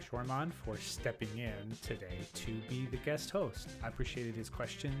thank Josh Ormond for stepping in today to be the guest host. I appreciated his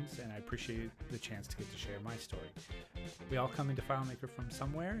questions, and I appreciated the chance to get to share my story. We all come into FileMaker from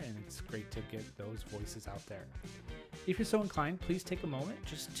somewhere, and it's great to get those voices out there. If you're so inclined, please take a moment,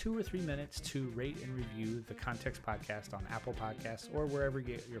 just 2 or 3 minutes, to rate and review the Context Podcast on Apple Podcasts or wherever you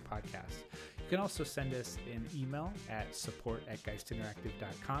get your podcasts. You can also send us an email at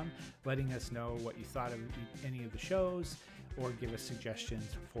support@geistinteractive.com, letting us know what you thought of any of the shows or give us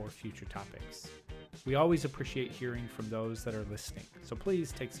suggestions for future topics. We always appreciate hearing from those that are listening, so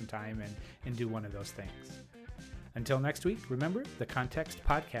please take some time and do one of those things. Until next week, remember, the Context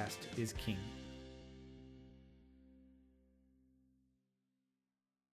Podcast is king.